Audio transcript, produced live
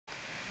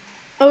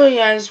Hello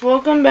guys,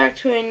 welcome back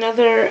to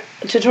another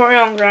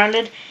tutorial on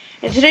Grounded.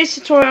 In today's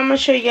tutorial I'm going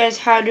to show you guys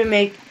how to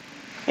make,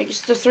 I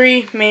guess, the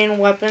three main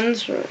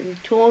weapons or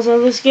tools of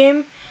this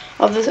game,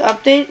 of this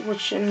update,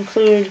 which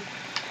include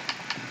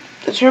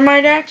the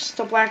termite axe,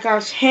 the black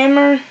ox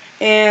hammer,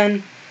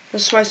 and the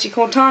spicy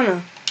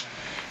coaltana.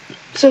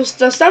 So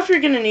the stuff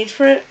you're going to need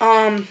for it,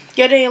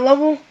 get a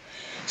level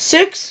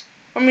 7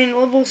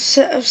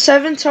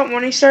 top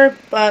morning star,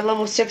 but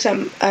level 6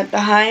 at the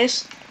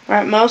highest, or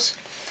at most.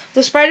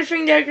 The spider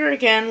fang dagger,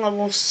 again,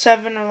 level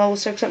 7 or level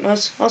 6 at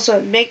most.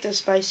 Also, make this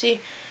spicy.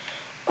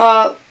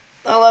 A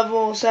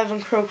level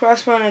 7 crow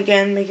crossbow, and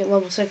again, make it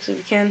level 6 if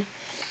you can.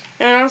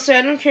 And honestly,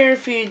 I don't care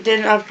if you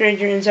didn't upgrade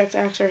your insect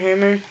axe or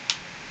hammer.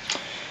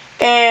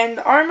 And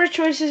the armor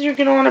choices you're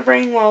going to want to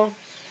bring, well,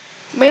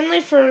 mainly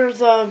for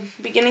the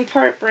beginning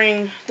part,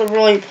 bring the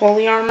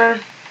roly-poly armor,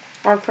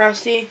 or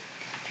crusty,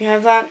 if you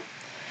have that.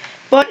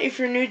 But if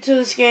you're new to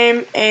this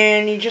game,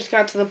 and you just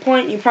got to the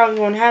point, you probably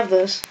won't have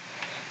this.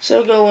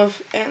 So go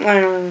with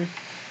antlion armor.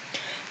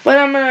 But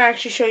I'm going to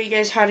actually show you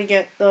guys how to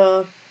get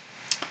the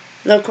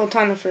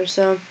coaltana first.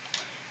 So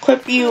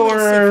equip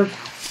your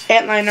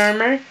antlion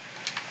armor.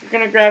 You're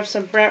going to grab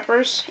some brat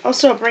bursts.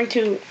 Also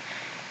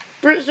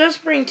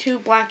just bring 2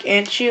 black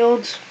ant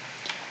shields.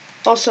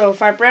 Also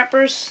 5 brat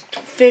bursts,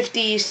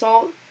 50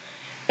 salt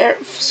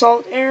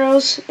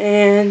arrows,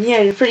 and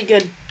yeah, you're pretty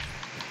good.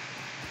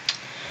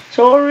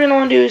 So what we're going to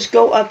want to do is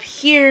go up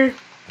here.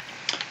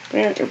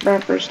 Bring out your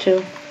brat bursts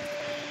too.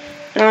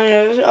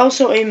 There's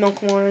also a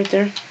milk wall right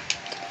there.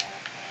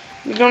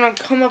 You're gonna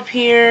come up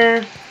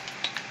here,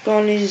 go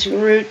on these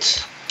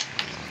roots,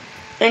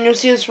 and you'll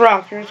see this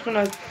rock. You're just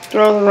gonna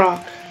throw the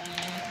rock.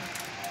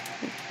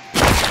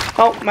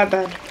 Oh, my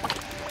bad.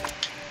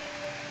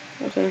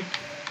 Okay.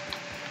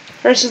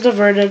 First is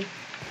diverted.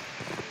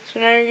 So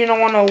now you're gonna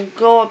wanna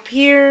go up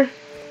here,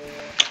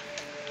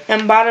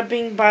 and bada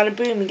bing, bada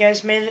boom. You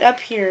guys made it up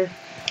here.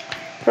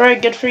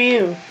 Alright, good for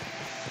you.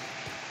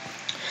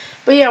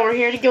 But yeah, we're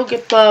here to go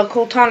get the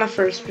coaltana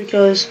first,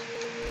 because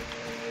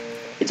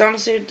it's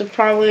honestly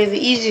probably the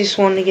easiest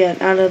one to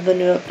get out of the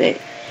new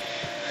update.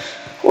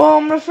 Well,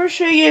 I'm going to first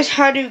show you guys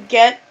how to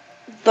get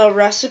the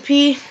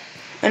recipe,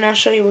 and I'll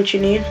show you what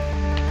you need.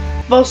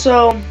 But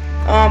also,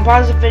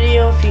 pause the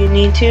video if you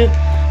need to.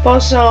 But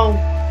also,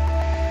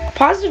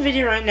 pause the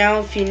video right now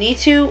if you need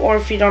to, or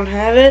if you don't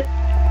have it,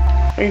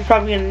 or you're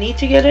probably going to need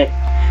to get it.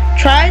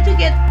 Try to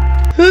get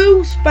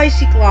 2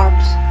 spicy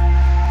globs.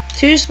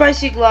 2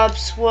 spicy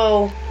globs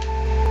will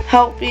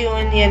help you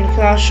in the end, because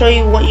I'll show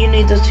you what you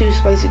need the 2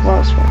 spicy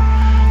globs for.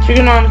 So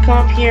you're going to want to come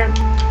up here.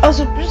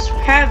 Also, just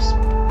have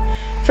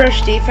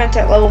fresh defense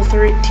at level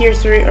 3, tier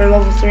 3, or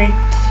level 3.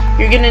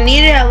 You're going to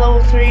need it at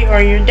level 3 or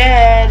you're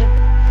dead.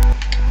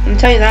 I'm going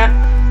to tell you that.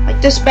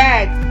 Like this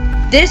bag.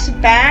 This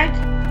bag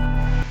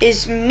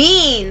is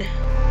mean.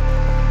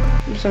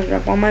 I'm just going to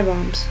drop all my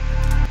bombs.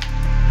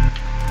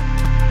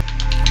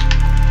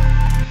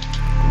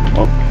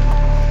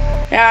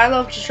 Yeah, I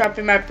love just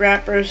dropping my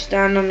brat burst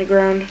down on the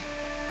ground.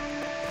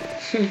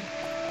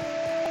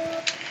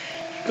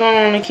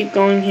 Gonna want to keep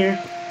going here.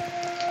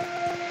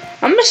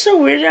 I'm just so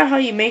weirded out how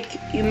you make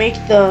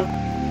the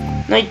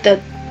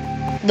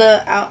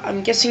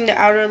I'm guessing the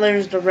outer layer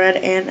is the red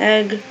ant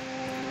egg,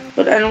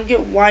 but I don't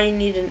get why you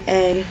need an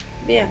egg.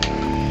 But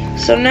yeah.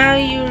 So now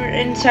you're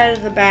inside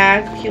of the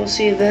bag. You'll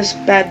see this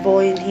bad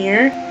boy in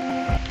here.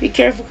 Be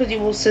careful because you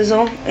will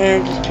sizzle,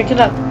 and just pick it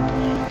up.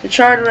 The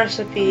charred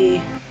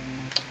recipe.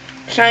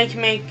 So now you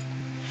can make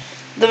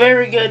the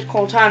very good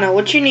coaltana,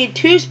 which you need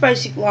 2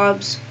 spicy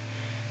globs,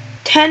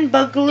 10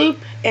 bug loop,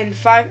 and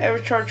 5 ever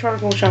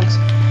charcoal chunks.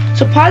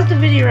 So pause the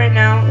video right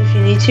now if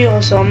you need to.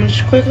 Also, I'm going to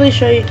just quickly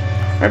show you,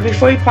 or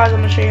before you pause,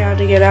 I'm going to show you how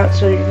to get out.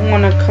 So you're going to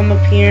want to come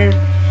up here,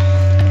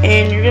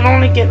 and you're going to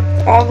want to get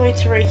all the way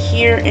to right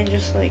here, and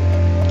just like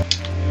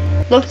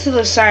look to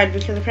the side,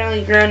 because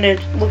apparently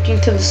Grounded, looking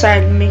to the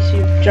side makes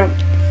you jump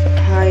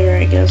higher,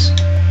 I guess.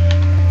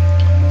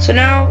 So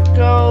now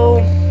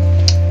go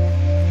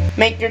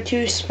make your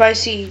 2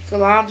 spicy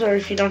globs, or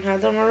if you don't have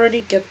them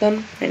already, get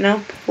them right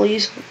now.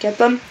 Please get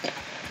them.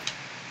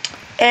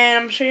 And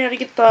I'm going to show you how to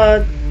get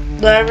the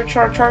ever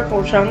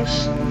charcoal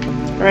chunks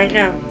right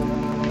now.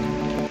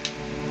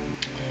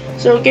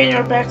 So again,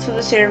 you're back to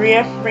this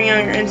area. Bring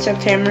out your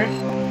insect hammer,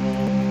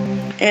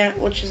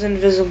 which is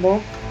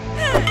invisible.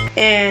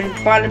 And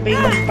bada bing,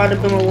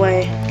 bada boom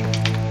away.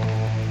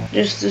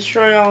 Just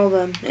destroy all of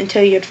them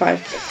until you get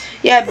 5.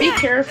 Yeah, be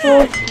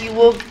careful. You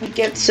will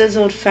get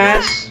sizzled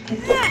fast.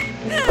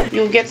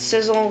 You'll get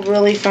sizzled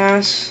really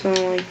fast, so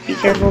like be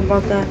careful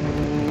about that.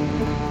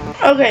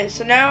 Okay,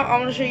 so now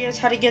I'm gonna show you guys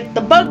how to get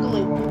the bug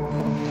loop.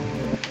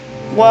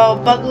 Well,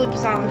 bug loop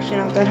is actually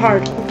not that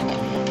hard.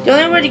 The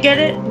only way to get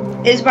it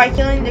is by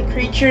killing the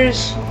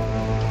creatures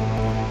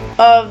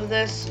of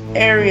this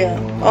area.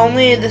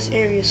 Only this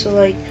area. So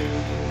like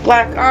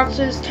black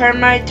oxes,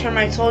 termite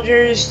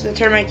soldiers, the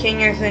termite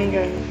king, I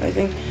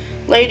think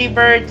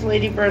ladybird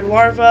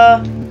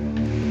larva,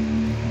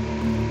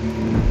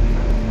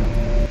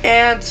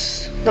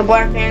 ants, the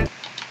black ant.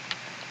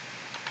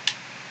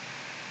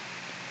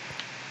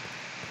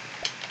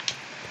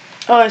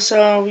 Oh,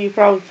 so you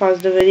probably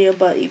paused the video,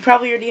 but you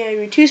probably already have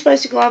your 2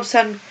 spicy globs,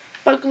 10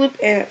 bug loop,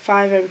 and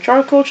 5 heavy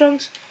charcoal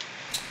chunks.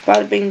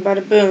 Bada bing,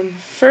 bada boom.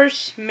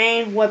 First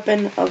main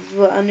weapon of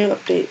a new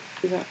update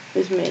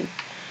is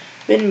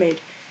been made.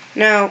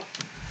 Now,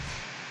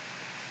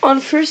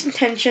 on first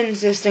intentions,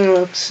 this thing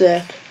looks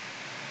sick.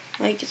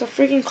 Like, it's a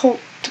freaking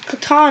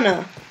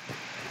coaltana.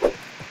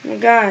 My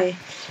guy.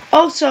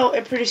 Also,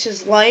 it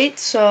produces light,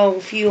 so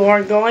if you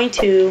are going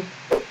to,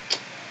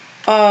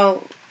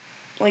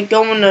 like,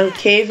 go in a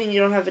cave and you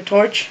don't have a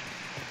torch,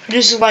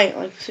 produces light.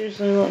 Like,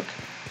 seriously, look.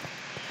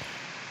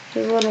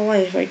 There's a little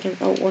light if I can.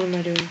 Oh, what am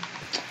I doing?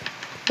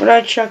 Where did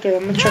I chuck it?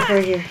 I'm gonna chuck it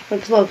right here.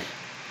 Look.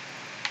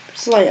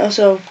 It's light.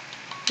 Also,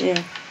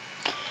 yeah.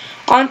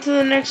 On to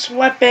the next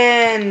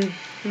weapon.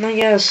 I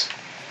guess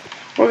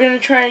we're gonna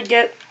try to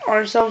get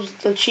ourselves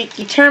the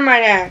cheeky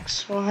termite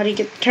axe. Well, how do you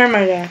get the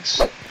termite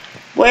axe?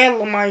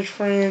 Well, my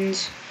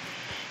friends,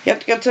 you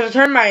have to go to the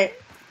termite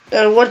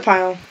wood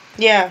pile.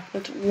 Yeah,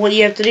 that's what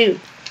you have to do.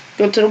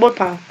 Go to the wood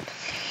pile.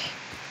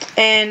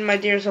 And my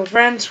dear soul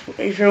friends,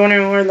 if you're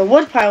wondering where the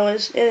wood pile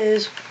is, it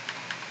is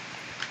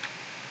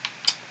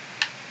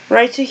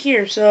right to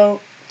here.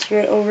 So it's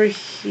right over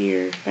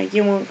here. Like,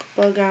 you won't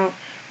bug out.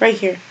 Right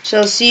here.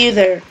 So see you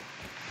there.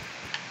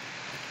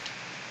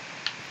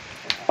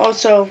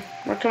 Also,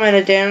 recommend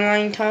a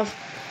dandelion tuft.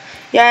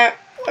 Yeah,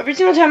 every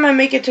single time I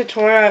make a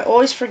tutorial, I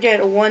always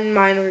forget one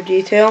minor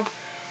detail.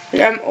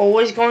 Like, I'm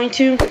always going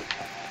to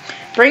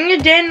bring a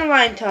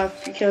dandelion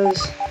tuft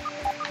because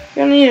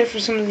you're gonna need it for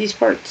some of these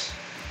parts.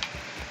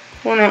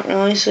 Well, not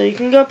really. So you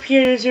can go up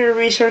here to your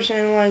resource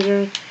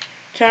analyzer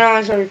to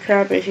analyze all your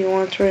crap if you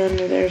want to, right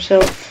under there. So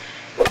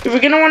if you're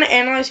gonna want to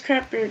analyze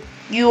crap,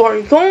 you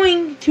are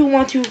going to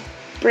want to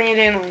bring a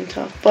dandelion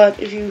tuft. But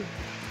if you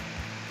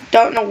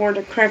don't know where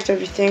to craft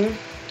everything,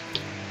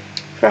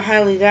 for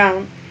highly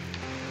down,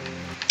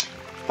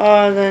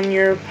 then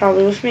you're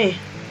probably with me.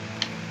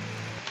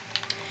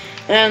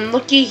 And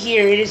looky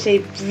here, it is a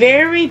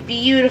very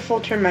beautiful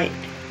termite.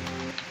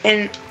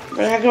 And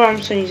where the heck am I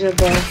supposed to use a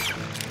bow?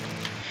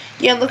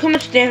 Yeah, look how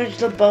much damage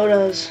the bow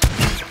does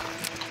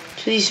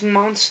to these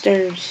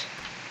monsters.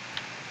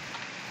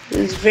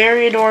 These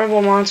very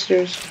adorable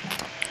monsters.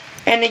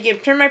 And they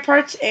give termite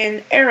parts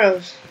and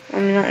arrows. I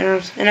mean, not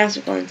arrows, and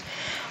acid coins.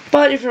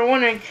 But if you're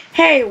wondering,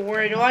 hey,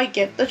 where do I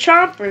get the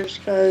choppers?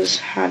 Because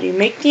how do you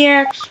make the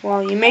axe?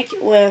 Well, you make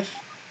it with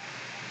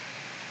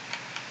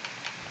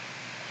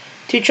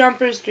 2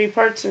 choppers, 3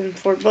 parts, and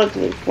 4 blood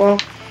loop. Well,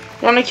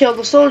 you want to kill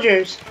the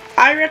soldiers.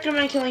 I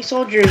recommend killing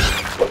soldiers.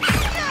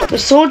 The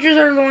soldiers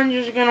are the ones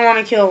you're going to want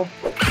to kill.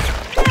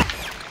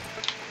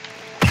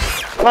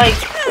 Like,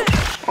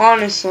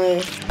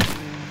 honestly.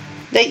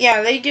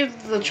 They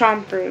give the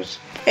choppers.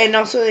 And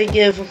also they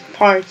give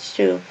parts,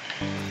 too.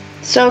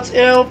 So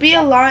it'll be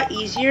a lot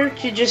easier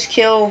to just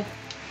kill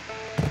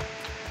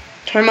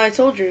termite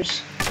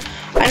soldiers.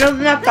 I know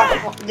they're not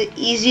the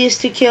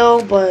easiest to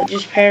kill, but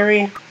just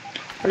parry,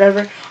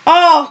 whatever.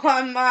 Oh,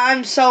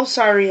 I'm so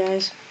sorry,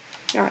 guys.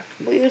 I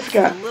completely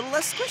forgot.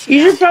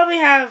 You should probably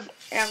have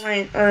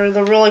antlion or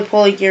the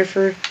roly-poly gear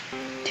for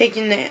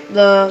taking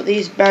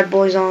these bad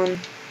boys on.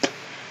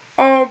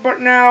 Oh,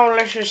 but now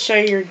let's just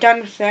say you're done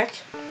with that,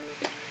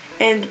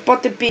 and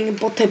bada bing,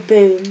 bada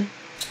boom.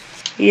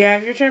 You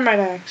have your termite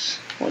axe,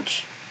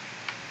 which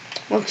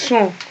looks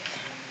small.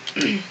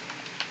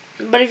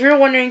 But if you're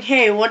wondering,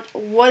 hey, what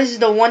was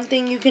the one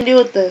thing you can do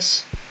with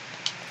this?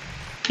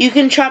 You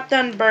can chop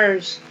down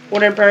burrs.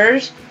 What are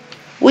burrs?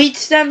 Wheat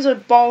stems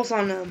with balls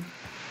on them.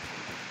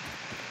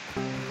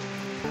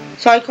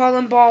 So I call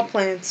them ball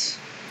plants.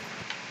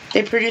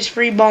 They produce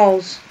free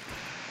balls.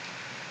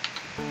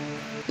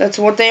 That's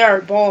what they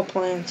are, ball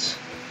plants.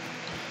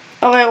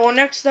 Okay, well,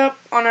 next up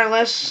on our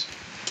list,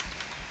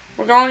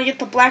 we're going to get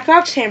the Black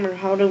Ox Hammer.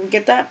 How do we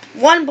get that?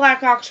 1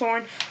 Black Ox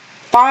Horn,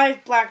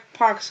 5 Black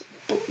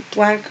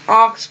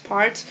Ox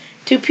parts,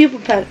 2 Pupil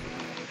Pet.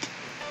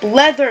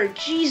 Leather,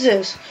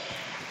 Jesus.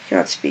 I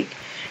cannot speak.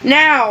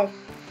 Now,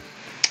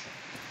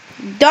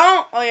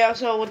 oh yeah,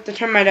 also with the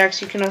termite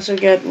axe, you can also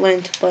get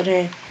lint, but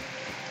hey.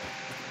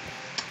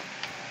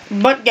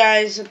 But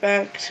guys,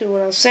 back to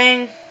what I was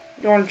saying.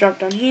 You want to drop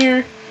down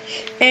here.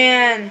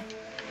 And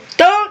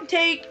don't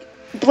take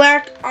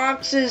Black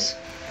Oxes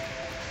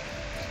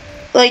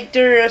like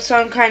they're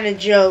some kind of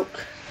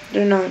joke.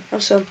 They're not.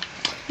 Also,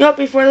 you know,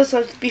 before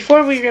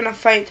we're gonna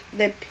fight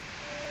the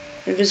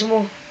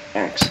invisible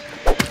axe.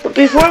 But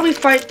before we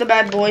fight the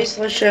bad boys,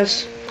 let's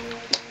just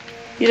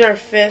use our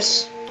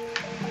fists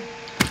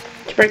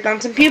to break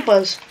down some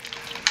pupas.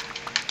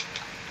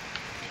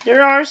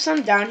 There are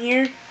some down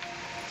here,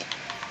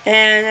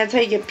 and that's how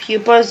you get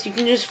pupas. You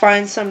can just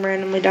find some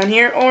randomly down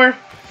here, or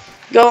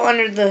go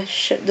under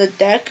the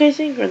deck, I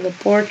think, or the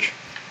porch.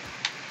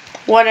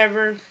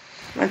 Whatever.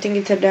 I think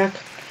it's a deck.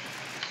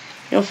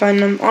 You'll find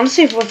them.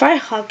 Honestly, if I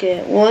huck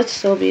it, will it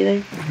still be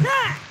there?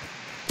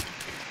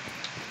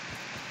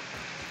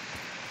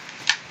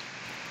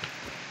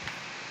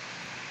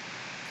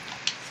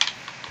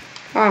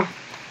 Ah.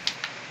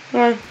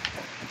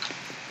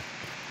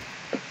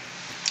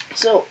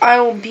 So I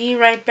will be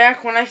right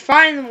back when I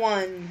find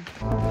one.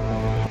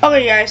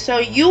 Okay guys, so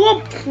you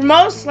will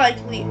most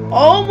likely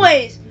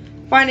always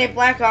find a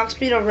black ox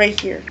beetle right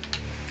here.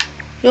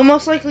 You'll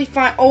most likely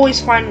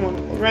always find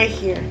one right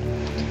here.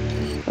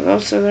 Oh,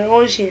 so they're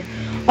always here.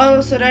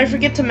 Oh, so did I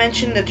forget to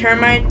mention the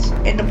termites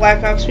and the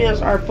black ox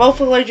beetles are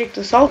both allergic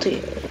to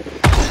salty.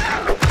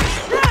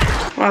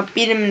 I'll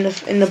beat him in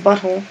the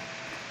butthole.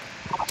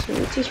 So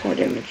what's this more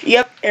damage?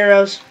 Yep,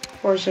 arrows.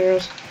 Of course,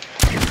 arrows.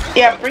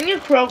 Yeah, bring your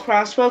crow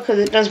crossbow because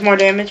it does more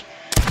damage.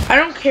 I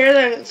don't care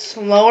that it's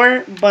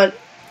slower, but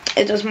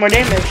it does more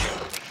damage.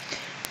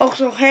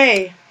 Also,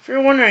 hey, if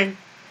you're wondering,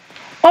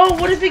 oh,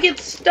 what if it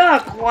gets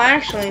stuck? Well,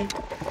 actually,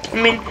 I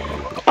mean,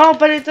 oh,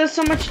 but it does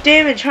so much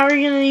damage. How are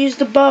you gonna use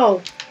the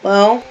bow?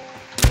 Well,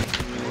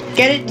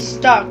 get it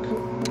stuck.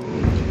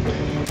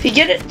 If you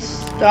get it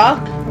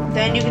stuck,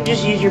 then you can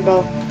just use your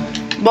bow.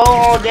 Bow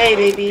all day,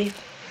 baby.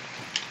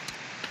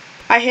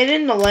 I hit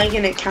it in the leg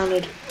and it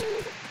counted.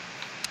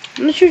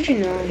 I'm gonna shoot you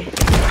now.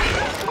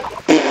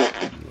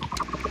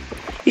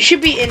 You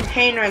should be in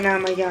pain right now,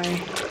 my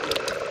guy.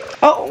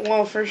 Oh,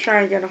 well, first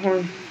try to get a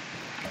horn.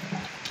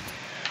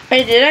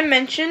 Hey, did I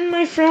mention,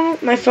 my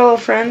fellow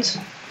friends?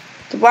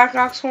 The black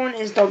ox horn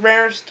is the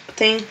rarest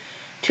thing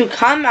to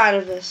come out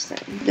of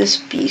this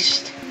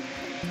beast.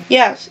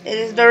 Yes, it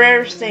is the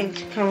rarest thing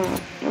to come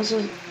out.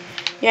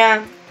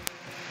 Yeah,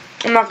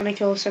 I'm not gonna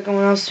kill the second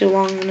one. That was too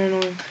long and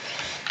annoying.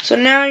 So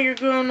now you're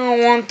gonna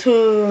want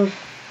to,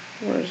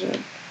 where is it?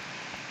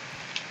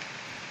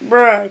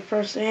 Bruh, I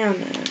pressed A on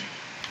that.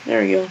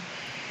 There we go.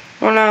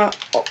 Wanna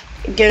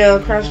get a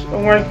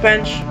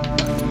workbench.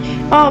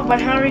 Oh,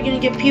 but how are we gonna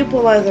get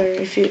pupil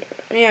leather?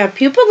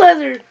 Pupil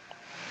leather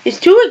is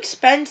too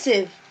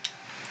expensive.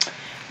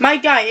 My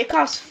guy, it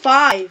costs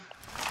 5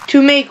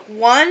 to make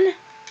 1.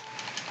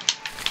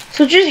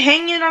 So just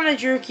hang it on a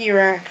jerky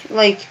rack.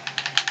 Like,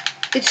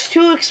 it's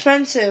too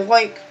expensive.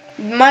 Like,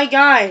 my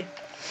guy,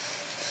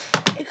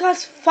 it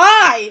costs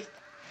 5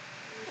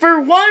 for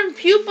 1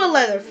 pupil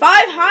leather.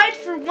 5 hide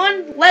for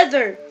 1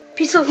 leather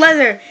piece of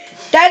leather.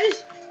 That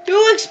is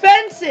too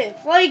expensive.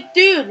 Like,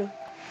 dude,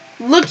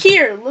 look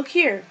here, look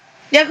here.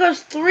 That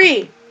costs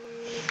 3.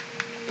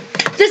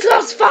 This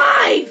costs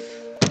 5.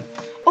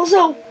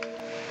 Also,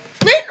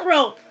 flint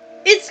rope.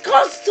 It's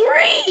cost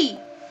 3.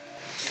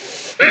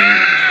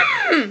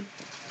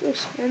 Too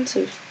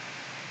expensive.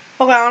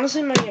 Okay,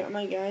 honestly,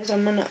 my guys,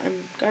 I'm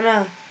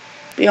gonna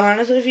be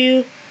honest with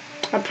you.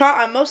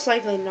 I'm most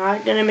likely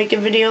not gonna make a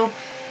video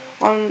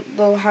on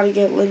how to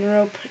get lint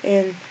rope,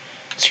 and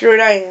screw it,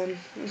 I am.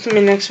 It's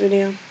my next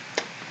video.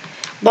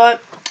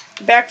 But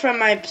back from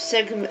my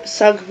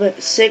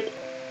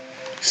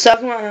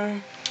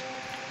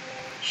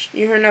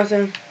you heard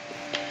nothing.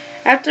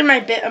 After my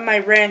bit of my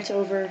rant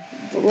over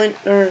the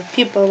lint or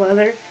pupil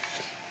leather,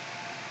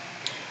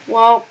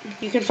 well,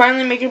 you can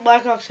finally make your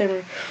black ox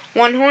hammer.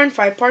 1 horn,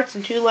 5 parts,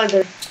 and 2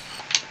 leather.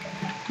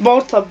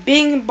 Bolta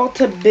bing,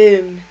 bolta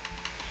boom.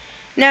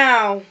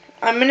 Now,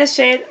 I'm gonna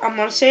say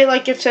it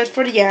like I've said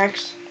for the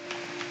axe.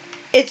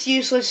 It's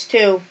useless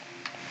too.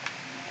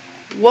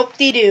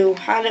 Whoop-de-doo.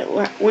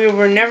 We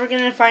were never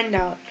gonna find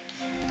out.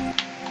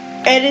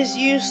 It is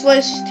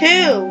useless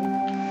too.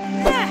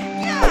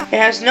 It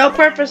has no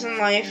purpose in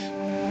life,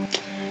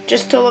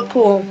 just to look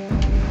cool.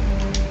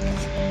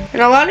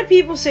 And a lot of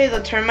people say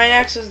the termite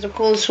axe is the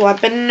coolest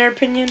weapon in their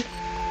opinion.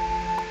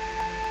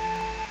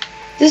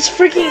 This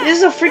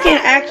is a freaking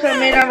axe that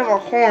made out of a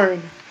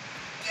horn.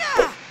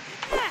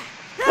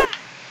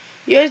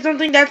 You guys don't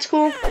think that's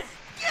cool?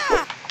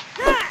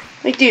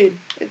 Like, dude,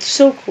 it's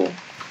so cool.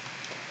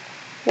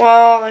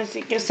 Well, I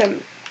guess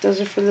that does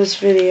it for this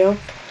video.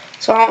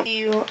 So I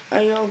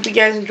hope you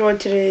guys enjoyed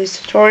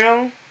today's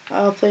tutorial.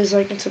 Please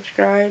like and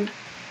subscribe.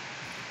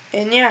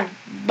 And yeah,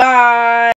 bye.